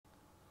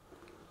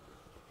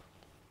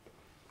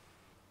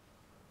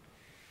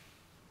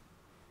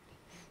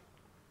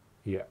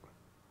Yeah,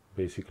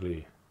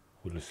 basically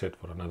we'll set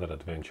for another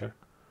adventure.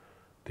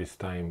 This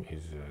time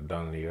is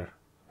Dún Laoghaire.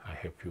 I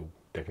have few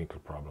technical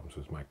problems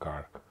with my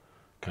car.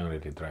 Can't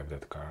really drive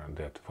that car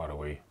that far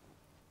away.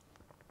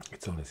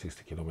 It's only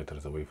 60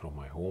 kilometers away from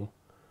my home.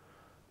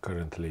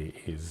 Currently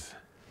is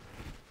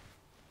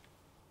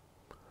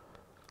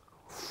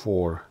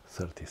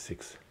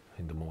 4:36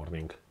 in the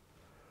morning.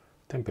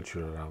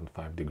 Temperature around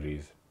 5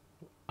 degrees.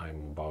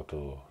 I'm about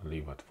to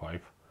leave at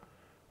 5.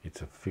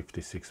 It's a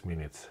 56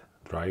 minutes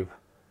drive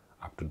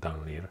up to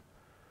Dún Laoghaire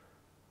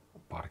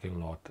parking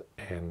lot,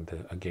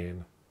 and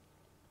again,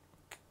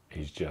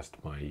 it's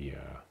just my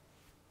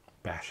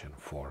passion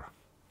for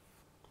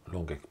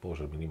long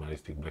exposure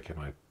minimalistic black and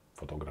white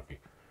photography.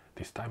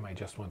 This time I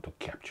just want to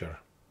capture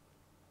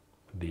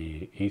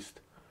the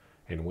east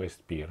and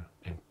west pier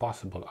and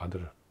possible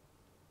other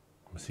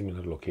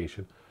similar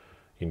location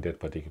in that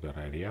particular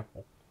area,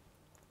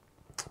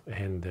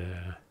 and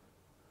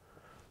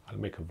I'll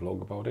make a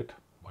vlog about it,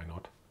 why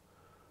not,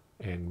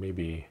 and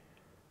maybe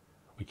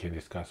we can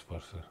discuss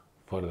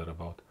further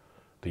about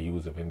the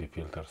use of ND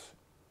filters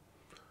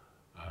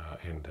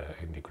and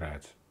ND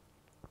Grads.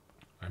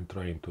 I'm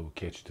trying to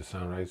catch the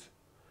sunrise.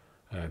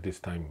 This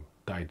time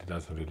tide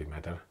doesn't really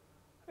matter,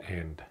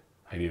 and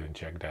I didn't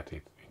check that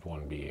it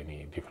won't be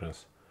any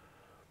difference.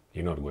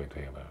 You're not going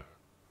to have a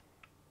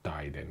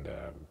tide and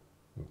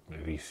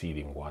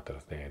receding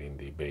waters there in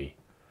the bay.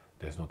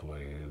 That's not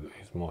what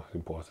is most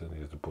important.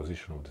 Is the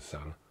position of the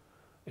sun,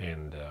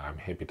 and I'm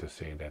happy to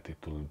say that it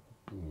will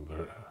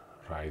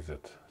rise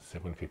at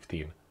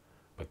 7:15,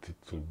 but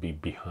it will be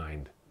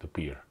behind the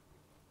pier,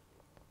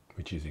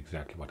 which is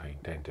exactly what I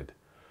intended.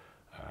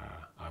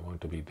 I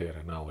want to be there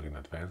an hour in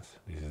advance.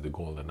 This is the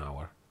golden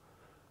hour,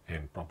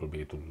 and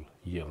probably it will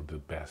yield the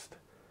best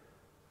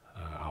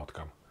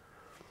outcome.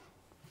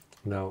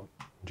 Now,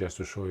 just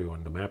to show you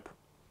on the map,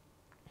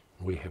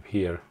 we have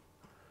here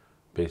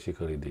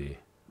basically the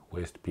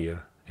west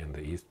pier and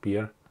the east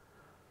pier,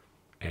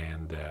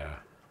 and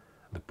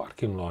the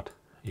parking lot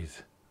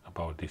is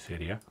about this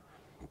area.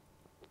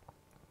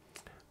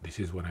 This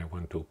is when I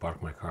want to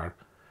park my car,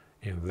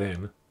 and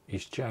then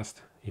it's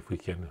just, if we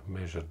can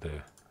measure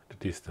the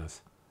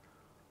distance,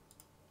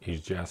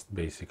 it's just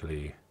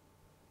basically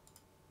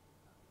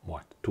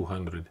what,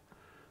 200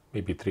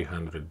 maybe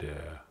 300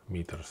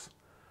 meters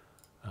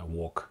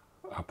walk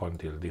up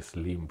until this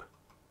limb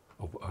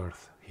of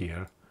earth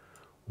here,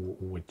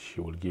 which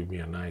will give me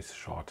a nice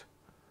shot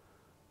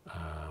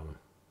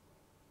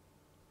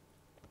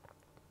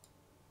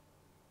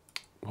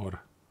or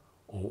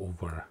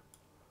over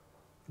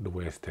the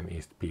west and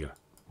east pier.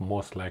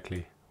 Most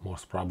likely,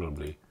 most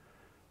probably,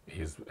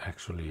 is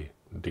actually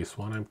this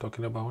one I'm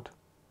talking about.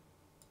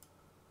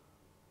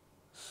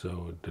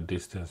 So the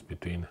distance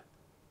between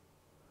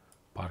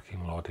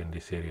parking lot in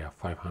this area,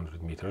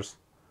 500 meters,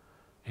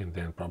 and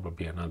then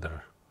probably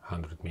another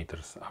 100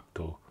 meters up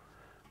to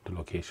the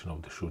location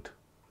of the shoot.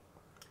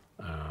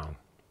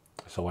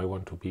 So I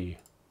want to be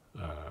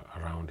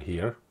around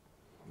here,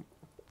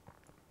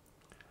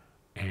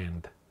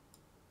 and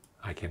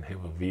I can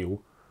have a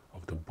view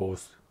of the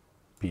both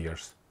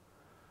piers,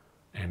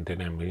 and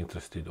then I'm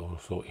interested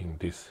also in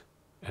this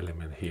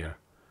element here,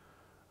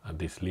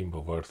 this limb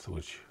of earth,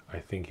 which I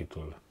think it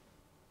will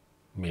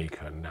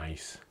make a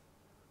nice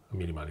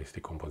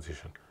minimalistic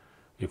composition.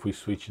 If we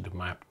switch the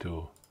map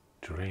to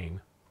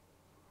terrain,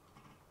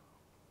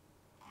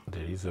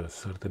 there is a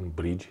certain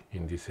bridge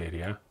in this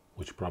area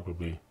which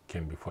probably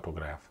can be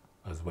photographed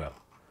as well.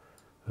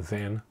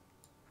 Then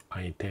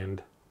I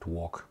intend to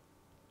walk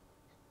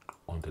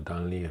on the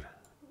Dún Laoghaire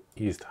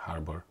East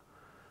Harbor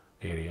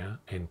area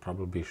and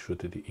probably shoot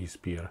the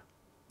East Pier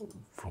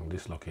from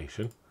this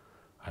location.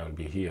 I will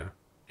be here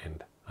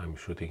and I'm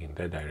shooting in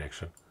that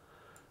direction,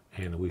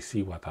 and we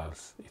see what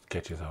else it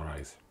catches our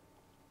eyes.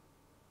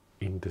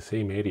 In the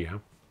same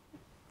area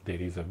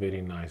there is a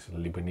very nice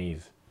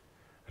Lebanese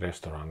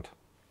restaurant.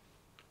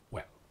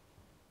 Well,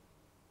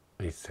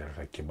 it's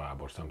a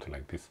kebab or something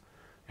like this,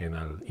 and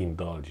I'll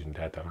indulge in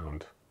that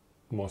around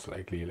most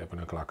likely 11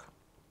 o'clock.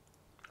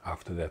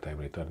 After that I'm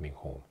returning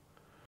home.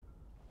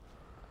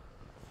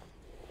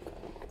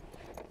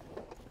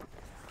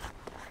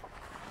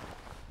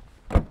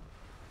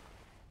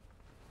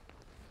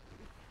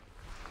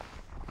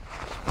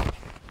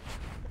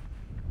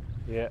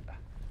 Yeah,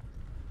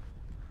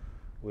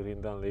 we're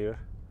in Dún Laoghaire.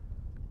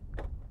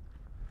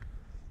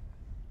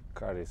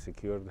 Car is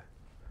secured.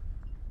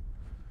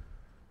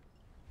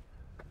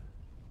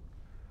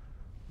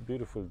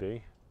 Beautiful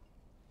day.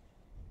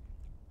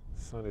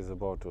 Sun is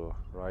about to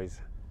rise.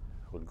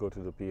 We'll go to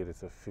the pier.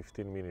 It's a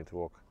 15-minute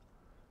walk,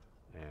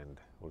 and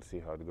we'll see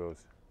how it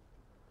goes.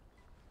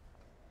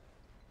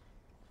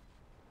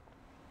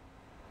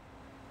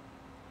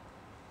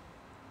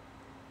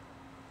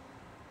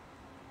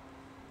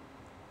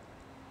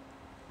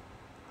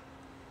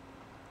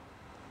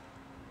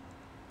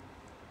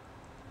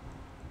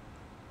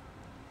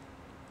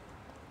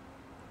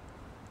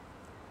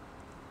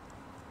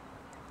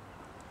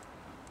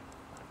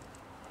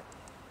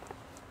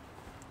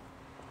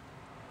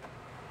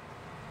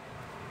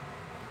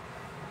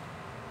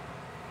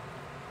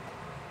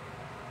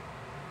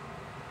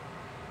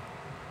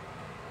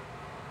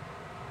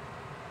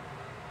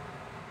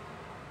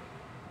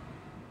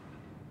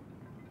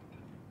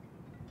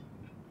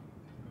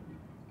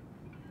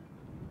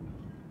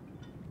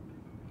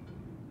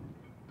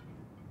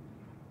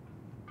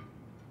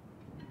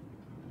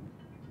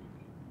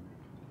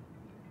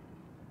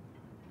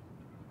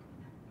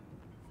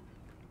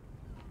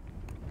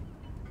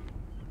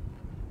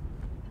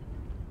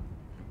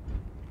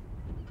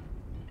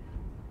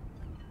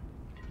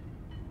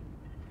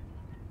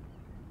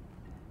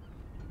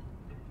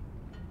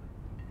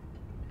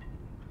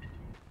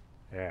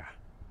 Yeah,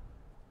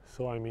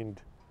 so I'm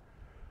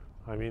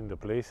in the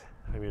place.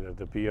 I'm in at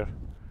the pier.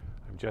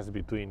 I'm just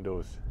between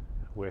those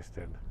west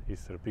and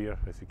eastern pier,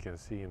 as you can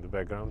see in the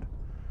background.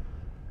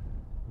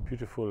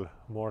 Beautiful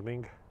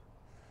morning.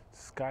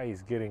 Sky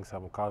is getting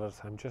some colors.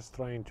 I'm just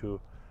trying to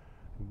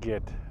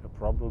get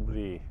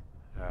probably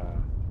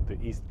the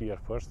east pier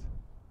first,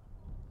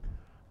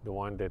 the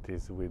one that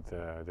is with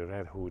the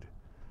red hood.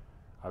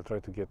 I'll try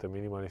to get a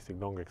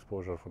minimalistic long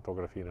exposure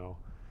photography now.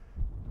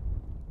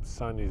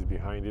 Sun is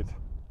behind it.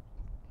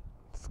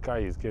 Sky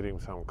is getting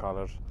some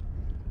colors.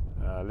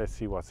 Let's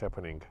see what's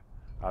happening.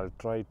 I'll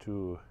try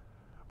to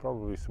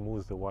probably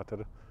smooth the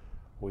water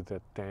with a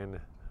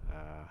 10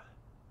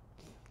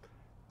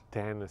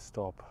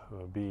 stop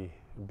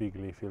big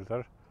leaf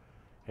filter,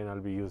 and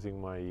I'll be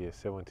using my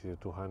 70 to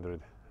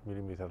 200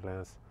 millimeter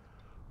lens,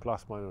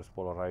 plus minus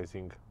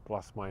polarizing,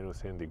 plus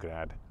minus ND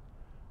Grad,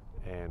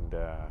 and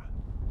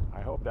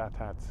I hope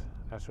that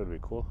should be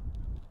cool.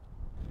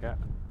 Yeah.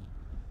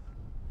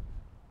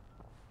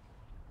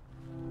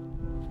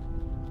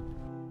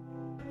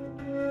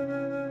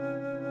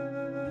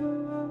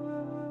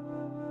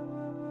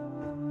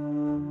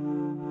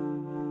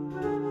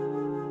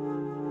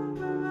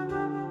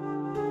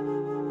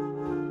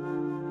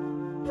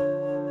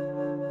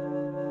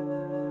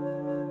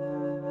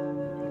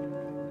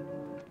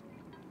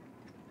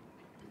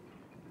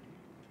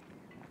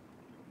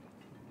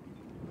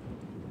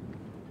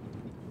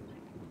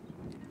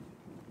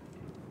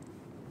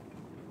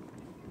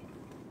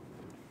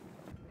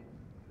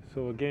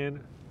 So again,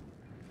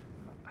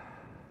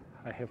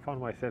 I have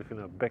found myself in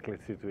a backlit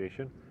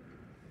situation.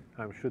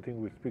 I'm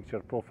shooting with picture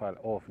profile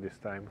off this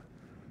time.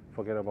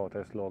 Forget about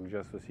S-Log,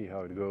 just to see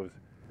how it goes.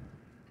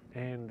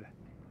 And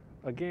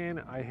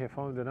again, I have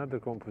found another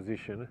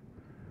composition.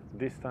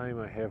 This time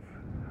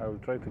I will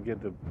try to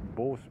get the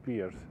both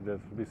piers that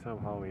will be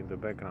somehow in the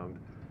background,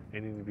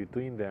 and in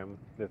between them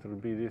that will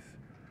be this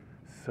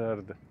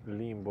third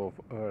limb of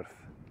earth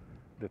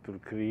that will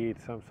create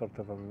some sort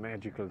of a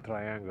magical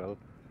triangle,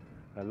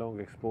 a long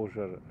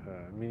exposure,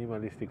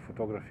 minimalistic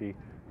photography,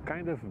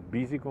 kind of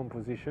busy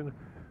composition.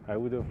 I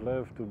would have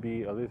loved to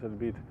be a little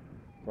bit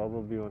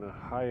probably on a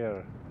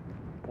higher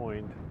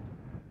point,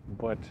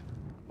 but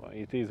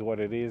it is what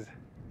it is.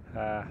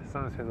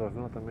 Sunset was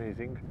not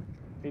amazing.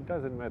 It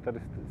doesn't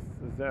matter.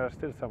 There are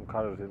still some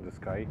colors in the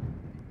sky,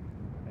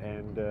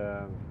 and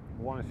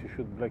once you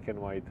shoot black and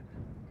white,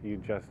 you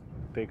just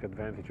take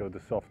advantage of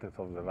the softness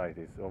of the light.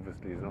 It's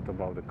obviously not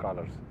about the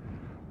colors,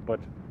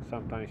 but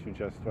sometimes you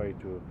just try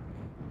to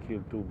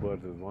kill two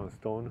birds with one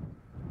stone,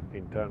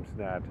 in terms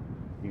that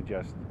you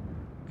just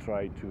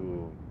try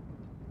to,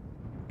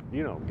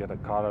 get a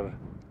color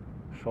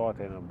shot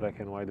and a black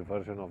and white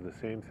version of the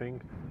same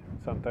thing.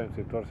 Sometimes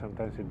it works,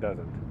 sometimes it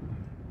doesn't.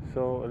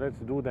 So let's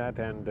do that,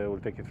 and we'll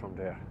take it from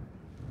there.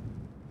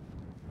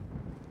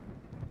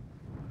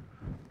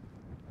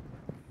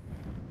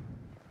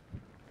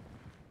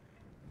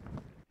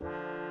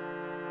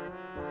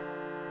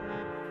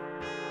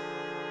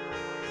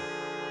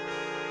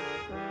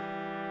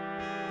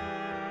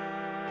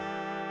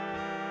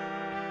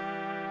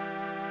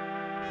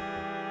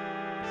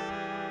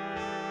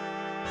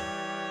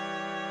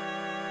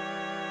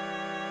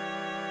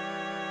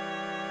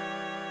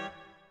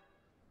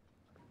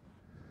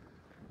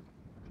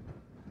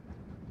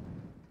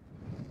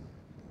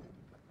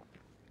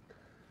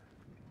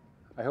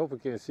 I hope you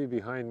can see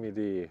behind me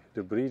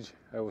the bridge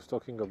I was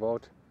talking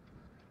about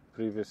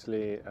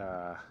previously.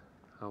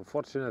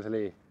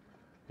 Unfortunately,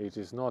 it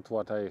is not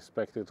what I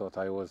expected, what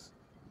I was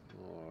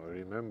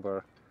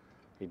remember.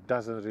 It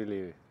doesn't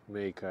really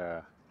make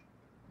a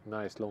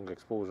nice long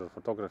exposure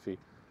photography.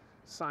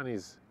 Sun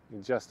is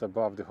just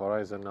above the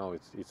horizon now.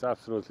 It's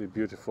absolutely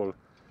beautiful.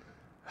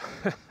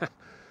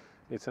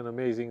 It's an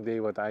amazing day,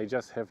 but I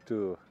just have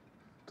to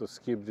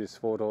skip this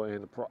photo,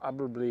 and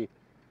probably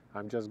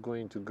I'm just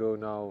going to go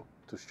now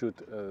to shoot,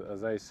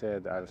 as I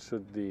said, I'll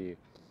shoot the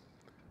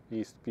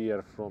East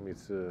Pier from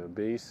its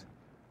base,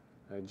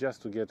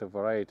 just to get a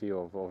variety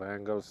of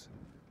angles,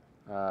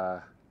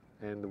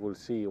 and we'll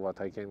see what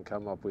I can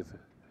come up with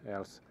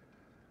else.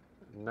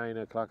 9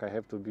 o'clock I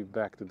have to be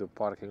back to the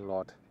parking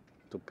lot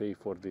to pay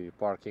for the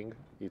parking.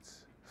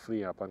 It's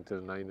free up until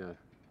 9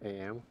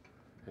 a.m.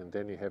 and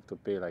then you have to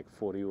pay like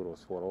 €4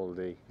 for all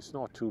day. It's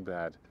not too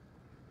bad.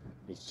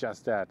 It's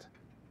just that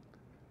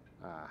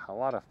a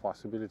lot of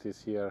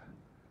possibilities here,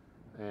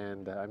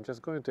 and I'm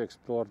just going to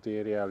explore the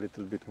area a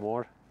little bit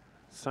more.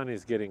 Sun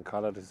is getting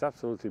colored. It's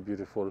absolutely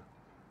beautiful.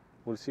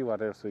 We'll see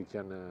what else we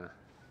can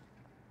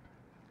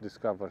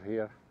discover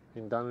here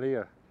in Dún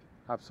Laoghaire.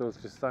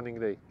 Absolutely stunning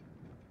day.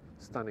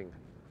 Stunning.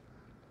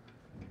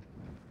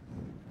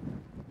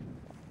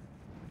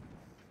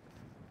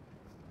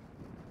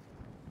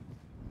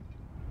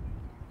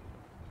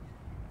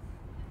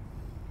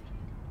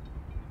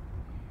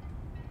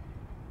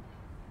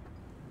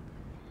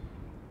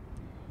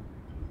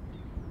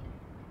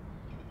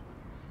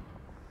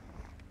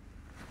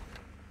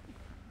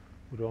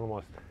 We're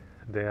almost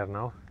there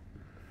now,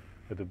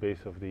 at the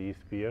base of the East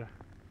Pier.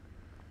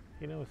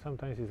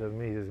 Sometimes it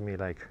amazes me,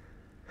 like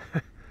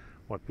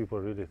what people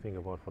really think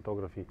about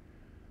photography.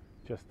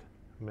 Just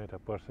met a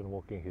person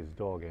walking his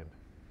dog, and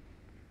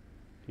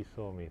he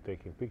saw me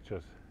taking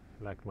pictures,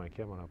 liked my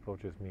camera,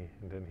 approaches me,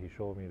 and then he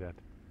showed me that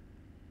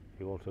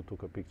he also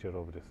took a picture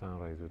of the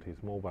sunrise with his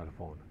mobile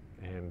phone,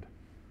 and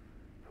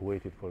he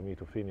waited for me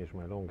to finish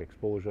my long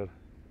exposure,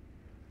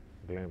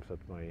 glimpsed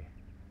at my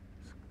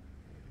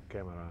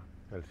camera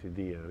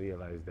LCD and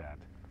realized that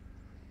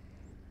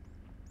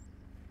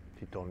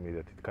he told me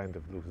that it kind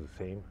of looks the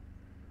same.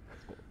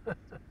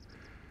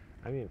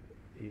 I mean,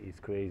 it's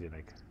crazy,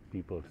 like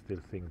people still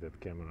think that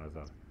cameras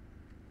are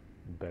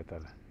better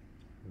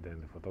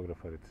than the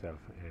photographer itself,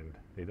 and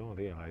they don't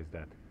realize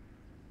that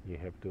you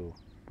have to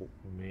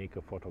make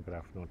a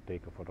photograph, not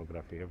take a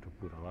photograph. You have to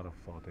put a lot of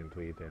thought into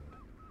it, and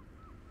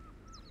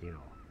you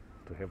know,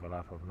 to have a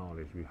lot of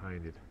knowledge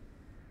behind it.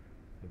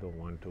 I don't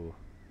want to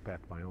pat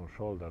my own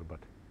shoulder, but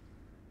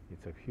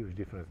it's a huge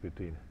difference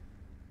between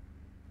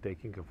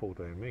taking a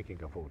photo and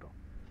making a photo.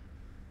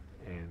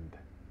 And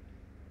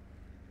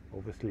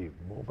obviously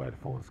mobile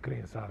phone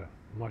screens are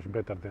much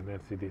better than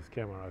LCD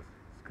cameras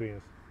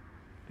screens.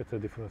 That's a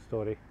different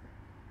story.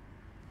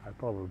 I'll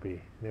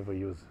probably never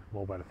use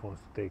mobile phones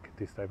to take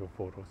this type of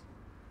photos.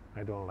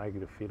 I don't like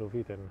the feel of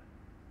it, and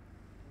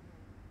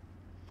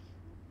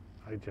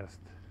I just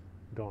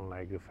don't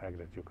like the fact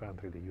that you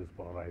can't really use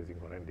polarizing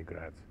or ND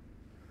Grads.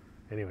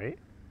 Anyway,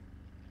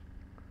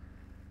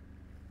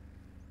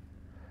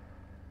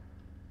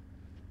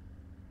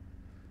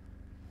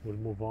 we'll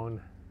move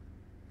on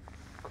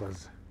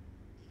because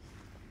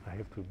I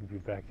have to be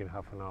back in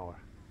half an hour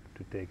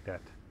to take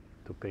that,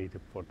 to pay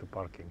for the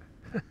parking.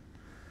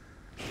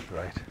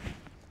 Right.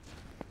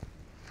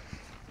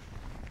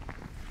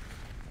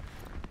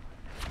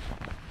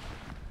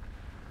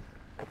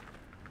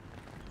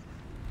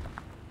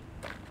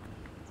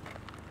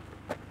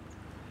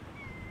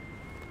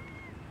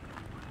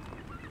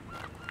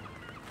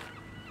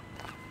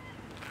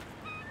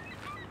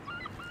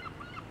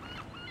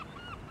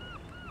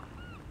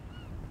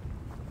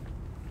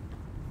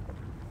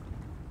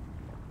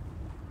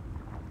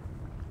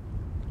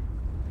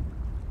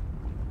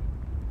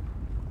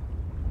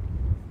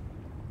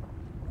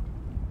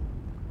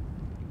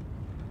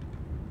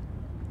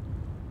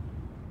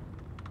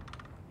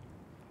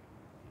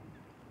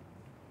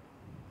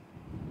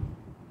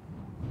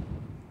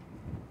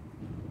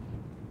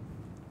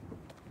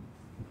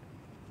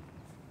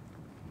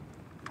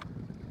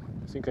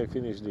 I think I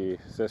finished the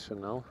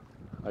session now.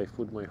 I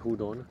put my hood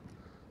on,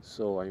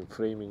 so I'm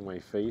framing my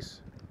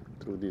face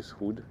through this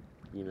hood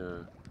in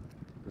a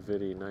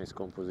very nice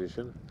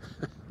composition.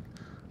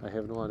 I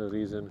have no other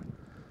reason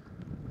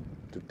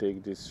to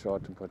take this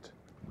shot, but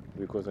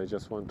because I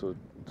just want to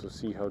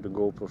see how the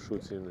GoPro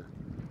shoots in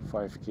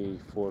 5K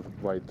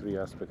 4:3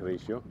 aspect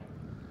ratio.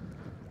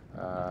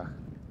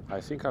 I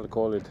think I'll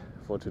call it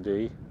for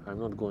today. I'm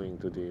not going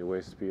to the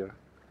West Pier.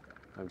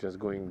 I'm just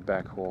going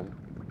back home.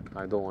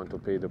 I don't want to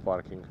pay the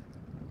parking.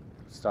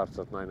 It starts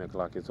at 9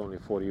 o'clock. It's only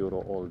 €4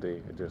 all day.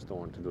 I just don't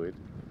want to do it.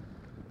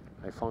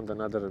 I found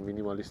another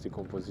minimalistic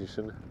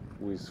composition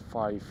with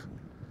 5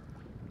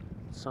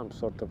 some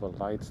sort of a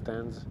light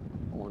stands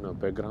on a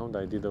background.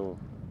 I did a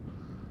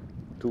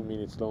 2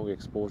 minutes long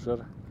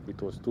exposure.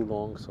 It was too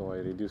long, so I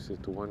reduced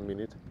it to 1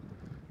 minute.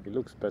 It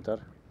looks better.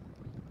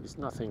 It's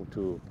nothing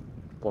to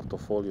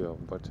portfolio,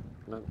 but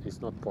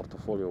it's not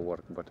portfolio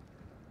work, but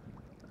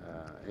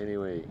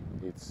anyway,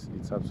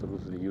 it's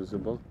absolutely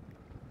usable.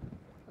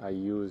 I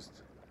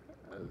used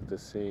the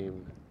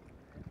same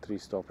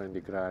 3-stop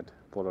ND Grad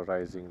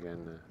polarizing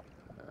and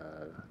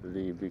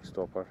Lee big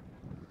stopper.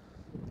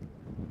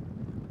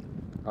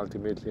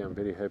 Ultimately, I'm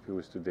very happy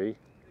with today,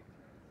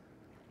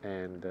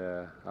 and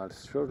I'll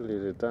surely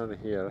return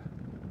here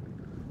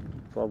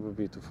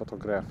probably to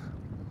photograph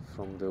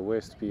from the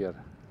West Pier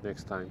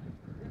next time,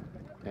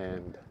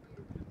 and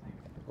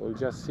we'll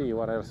just see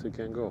what else we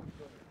can go.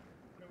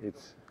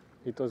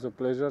 It was a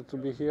pleasure to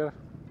be here.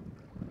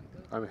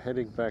 I'm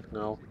heading back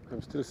now.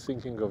 I'm still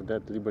thinking of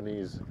that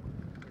Lebanese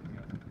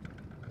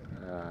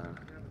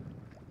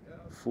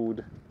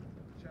food.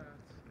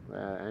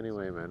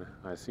 Anyway, man,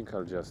 I think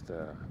I'll just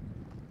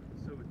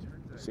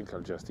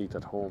eat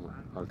at home.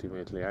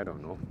 Ultimately, I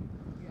don't know.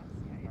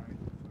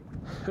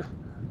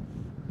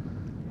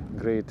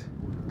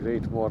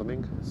 Great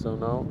morning. So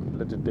now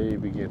let the day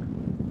begin.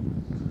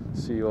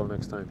 See you all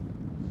next time.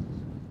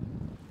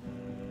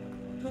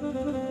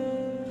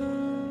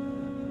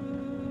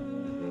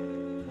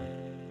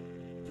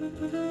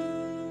 Thank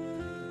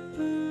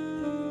you.